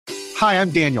Hi,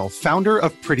 I'm Daniel, founder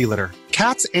of Pretty Litter.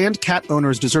 Cats and cat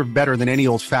owners deserve better than any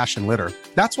old-fashioned litter.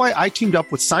 That's why I teamed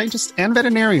up with scientists and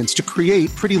veterinarians to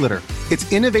create Pretty Litter.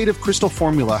 Its innovative crystal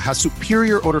formula has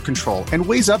superior odor control and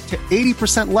weighs up to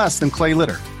 80% less than clay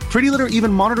litter. Pretty Litter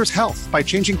even monitors health by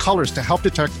changing colors to help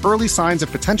detect early signs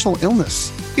of potential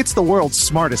illness. It's the world's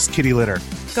smartest kitty litter.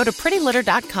 Go to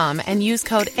prettylitter.com and use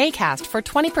code ACAST for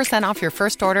 20% off your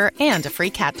first order and a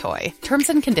free cat toy. Terms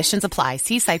and conditions apply.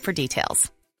 See site for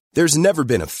details. There's never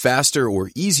been a faster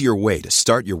or easier way to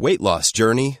start your weight loss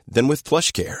journey than with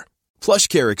PlushCare.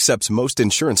 PlushCare accepts most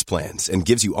insurance plans and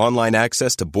gives you online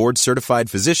access to board-certified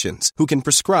physicians who can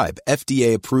prescribe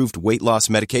FDA-approved weight loss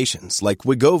medications like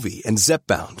Wegovy and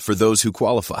Zepbound for those who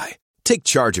qualify. Take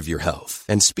charge of your health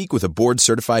and speak with a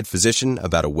board-certified physician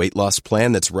about a weight loss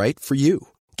plan that's right for you.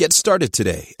 Get started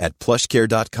today at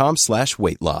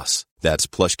plushcare.com/weight loss. That's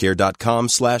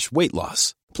plushcare.com/weight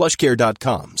loss.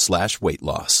 plushcare.com/weight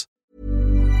loss.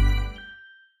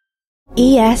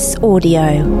 ES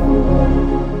Audio.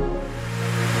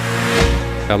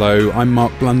 Hello, I'm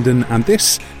Mark Blunden, and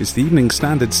this is the Evening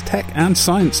Standard's Tech and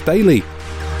Science Daily.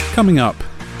 Coming up,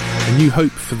 a new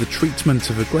hope for the treatment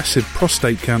of aggressive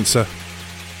prostate cancer.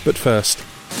 But first,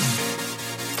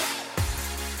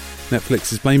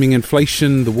 Netflix is blaming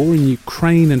inflation, the war in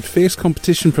Ukraine, and fierce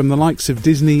competition from the likes of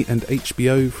Disney and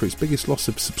HBO for its biggest loss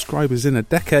of subscribers in a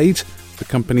decade. The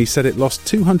company said it lost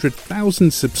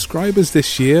 200,000 subscribers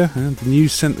this year, and the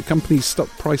news sent the company's stock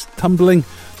price tumbling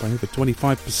by over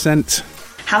 25%.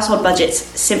 Household budgets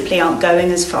simply aren't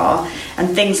going as far,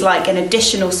 and things like an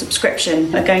additional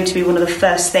subscription are going to be one of the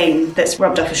first things that's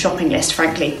rubbed off a shopping list,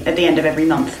 frankly, at the end of every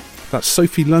month. That's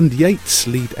Sophie Lund-Yates,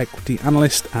 lead equity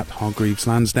analyst at Hargreaves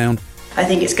Lansdown. I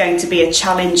think it's going to be a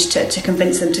challenge to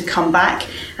convince them to come back,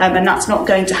 and that's not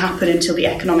going to happen until the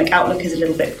economic outlook is a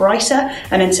little bit brighter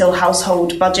and until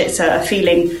household budgets are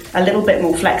feeling a little bit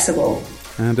more flexible.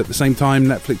 And at the same time,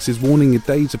 Netflix is warning its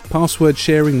days of password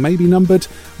sharing may be numbered,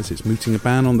 as it's mooting a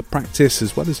ban on the practice,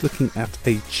 as well as looking at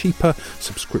a cheaper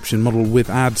subscription model with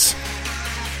ads.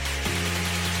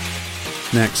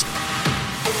 Next,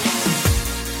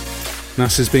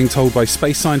 NASA's being told by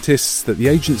space scientists that the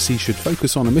agency should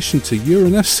focus on a mission to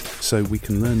Uranus so we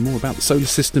can learn more about the solar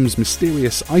system's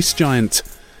mysterious ice giant.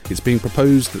 It's being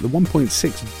proposed that the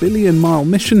 1.6 billion mile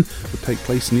mission would take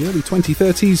place in the early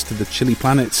 2030s to the chilly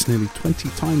planet, nearly 20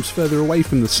 times further away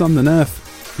from the Sun than Earth.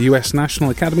 The US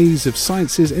National Academies of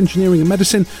Sciences, Engineering and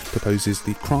Medicine proposes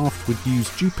the craft would use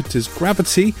Jupiter's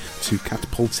gravity to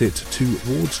catapult it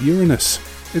towards Uranus.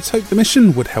 It's hoped the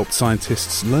mission would help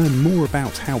scientists learn more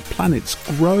about how planets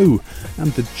grow,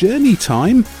 and the journey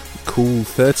time, a cool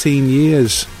 13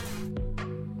 years.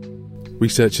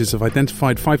 Researchers have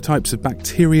identified 5 types of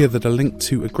bacteria that are linked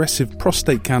to aggressive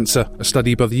prostate cancer. A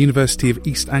study by the University of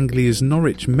East Anglia's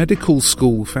Norwich Medical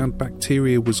School found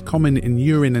bacteria was common in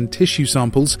urine and tissue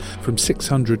samples from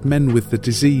 600 men with the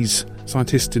disease.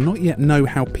 Scientists do not yet know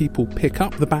how people pick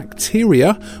up the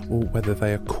bacteria or whether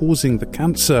they are causing the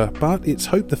cancer, but it's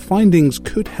hoped the findings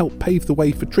could help pave the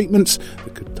way for treatments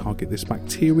that could target this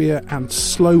bacteria and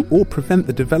slow or prevent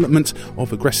the development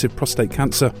of aggressive prostate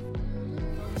cancer.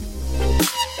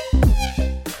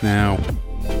 Now,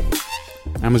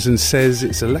 Amazon says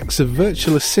its Alexa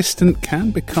virtual assistant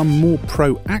can become more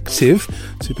proactive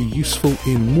to be useful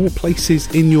in more places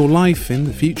in your life in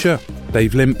the future.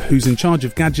 Dave Limp, who's in charge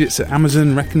of gadgets at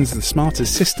Amazon, reckons the smart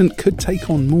assistant could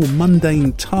take on more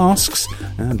mundane tasks,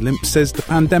 and Limp says the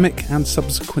pandemic and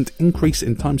subsequent increase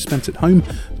in time spent at home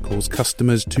caused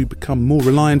customers to become more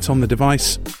reliant on the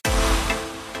device.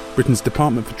 Britain's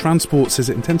Department for Transport says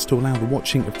it intends to allow the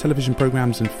watching of television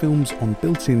programmes and films on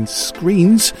built-in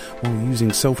screens while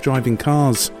using self-driving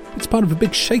cars. It's part of a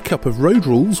big shake-up of road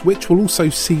rules, which will also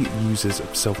see users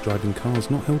of self-driving cars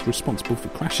not held responsible for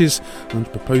crashes, and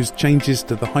proposed changes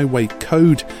to the highway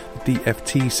code. The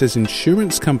DFT says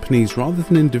insurance companies, rather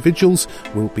than individuals,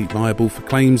 will be liable for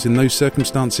claims in those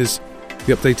circumstances.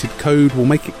 The updated code will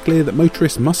make it clear that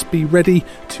motorists must be ready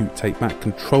to take back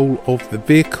control of the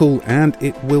vehicle, and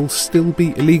it will still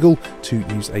be illegal to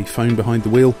use a phone behind the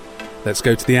wheel. Let's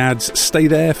go to the ads. Stay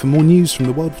there for more news from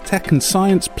the world of tech and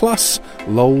science. Plus,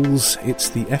 lols, it's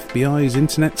the FBI's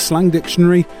Internet Slang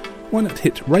Dictionary. Why not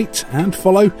hit rate and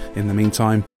follow in the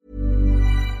meantime?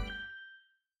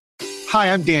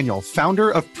 Hi, I'm Daniel, founder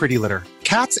of Pretty Litter.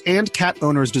 Cats and cat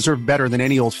owners deserve better than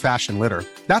any old-fashioned litter.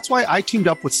 That's why I teamed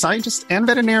up with scientists and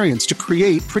veterinarians to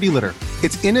create Pretty Litter.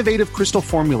 Its innovative crystal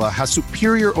formula has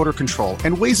superior odor control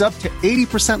and weighs up to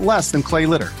 80% less than clay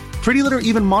litter. Pretty Litter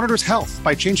even monitors health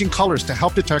by changing colors to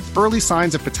help detect early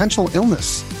signs of potential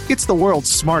illness. It's the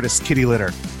world's smartest kitty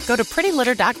litter. Go to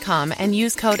prettylitter.com and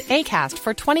use code ACAST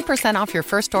for 20% off your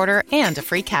first order and a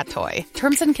free cat toy.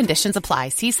 Terms and conditions apply.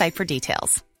 See site for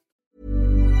details.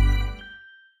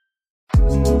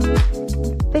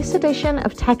 This edition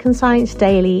of Tech and Science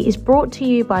Daily is brought to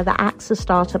you by the AXA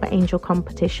Startup Angel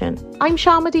Competition. I'm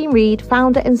Sharmadean Reid,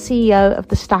 founder and CEO of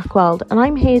the Stack World, and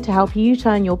I'm here to help you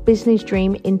turn your business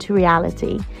dream into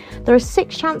reality. There are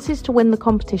 6 chances to win the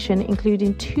competition,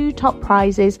 including 2 top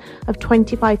prizes of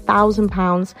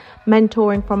 £25,000,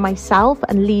 mentoring from myself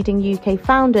and leading UK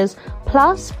founders,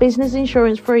 plus business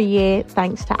insurance for a year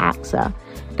thanks to AXA.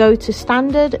 Go to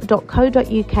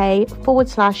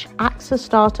standard.co.uk/AXA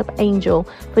Startup Angel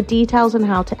for details on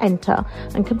how to enter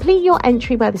and complete your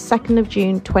entry by the 2nd of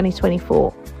June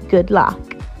 2024. Good luck.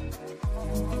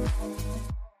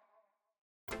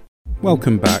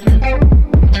 Welcome back.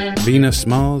 Venus,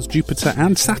 Mars, Jupiter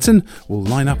and Saturn will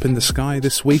line up in the sky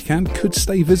this week and could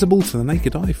stay visible to the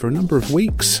naked eye for a number of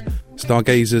weeks.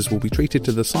 Stargazers will be treated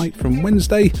to the sight from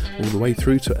Wednesday all the way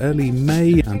through to early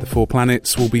May, and the 4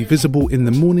 planets will be visible in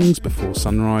the mornings before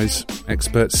sunrise.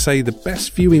 Experts say the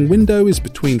best viewing window is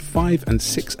between 5 and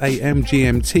 6 a.m.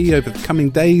 GMT over the coming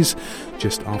days,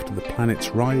 just after the planets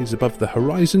rise above the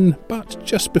horizon, but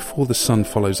just before the sun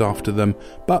follows after them.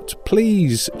 But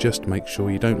please, just make sure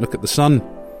you don't look at the sun.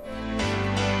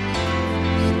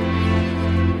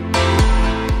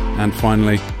 And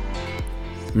finally,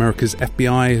 America's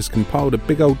FBI has compiled a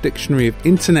big old dictionary of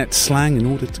internet slang in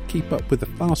order to keep up with the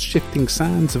fast-shifting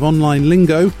sands of online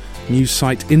lingo. News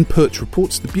site Input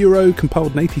reports the Bureau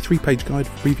compiled an 83-page guide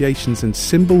of abbreviations and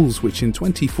symbols, which in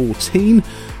 2014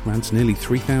 ran to nearly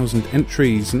 3,000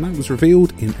 entries, and that was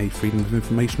revealed in a Freedom of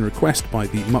Information request by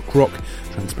the Muck Rock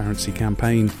Transparency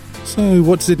Campaign. So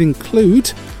what does it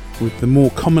include? With the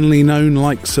more commonly known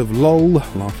likes of LOL,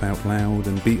 Laugh Out Loud,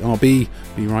 and BRB,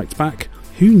 Be Right Back,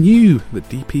 who knew that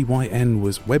DPYN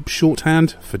was web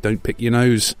shorthand for Don't Pick Your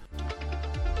Nose?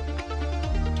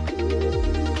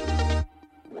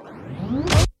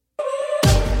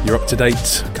 You're up to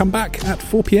date. Come back at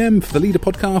 4 p.m. for the Leader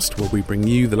Podcast, where we bring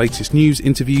you the latest news,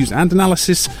 interviews and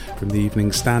analysis from the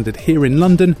Evening Standard here in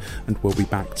London, and we'll be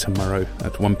back tomorrow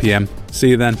at 1 p.m. See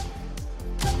you then.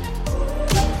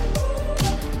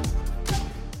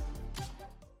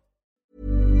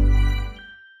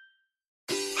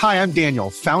 Hi, I'm Daniel,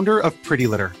 founder of Pretty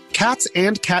Litter. Cats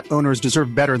and cat owners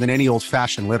deserve better than any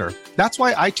old-fashioned litter. That's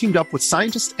why I teamed up with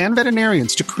scientists and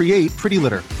veterinarians to create Pretty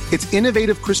Litter. Its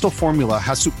innovative crystal formula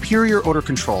has superior odor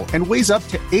control and weighs up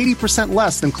to 80%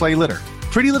 less than clay litter.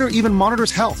 Pretty Litter even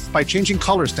monitors health by changing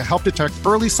colors to help detect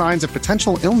early signs of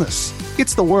potential illness.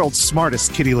 It's the world's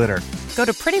smartest kitty litter. Go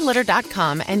to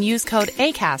prettylitter.com and use code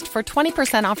ACAST for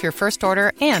 20% off your first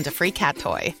order and a free cat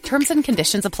toy. Terms and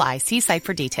conditions apply. See site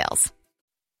for details.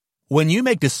 When you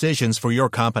make decisions for your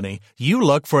company, you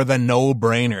look for the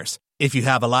no-brainers. If you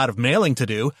have a lot of mailing to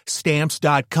do,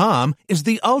 Stamps.com is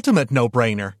the ultimate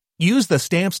no-brainer. Use the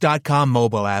Stamps.com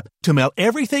mobile app to mail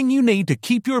everything you need to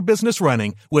keep your business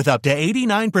running with up to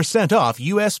 89% off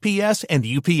USPS and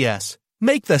UPS.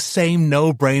 Make the same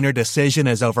no-brainer decision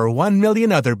as over 1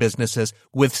 million other businesses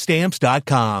with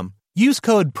Stamps.com. Use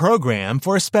code PROGRAM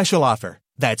for a special offer.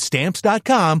 That's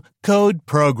Stamps.com, code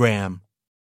PROGRAM.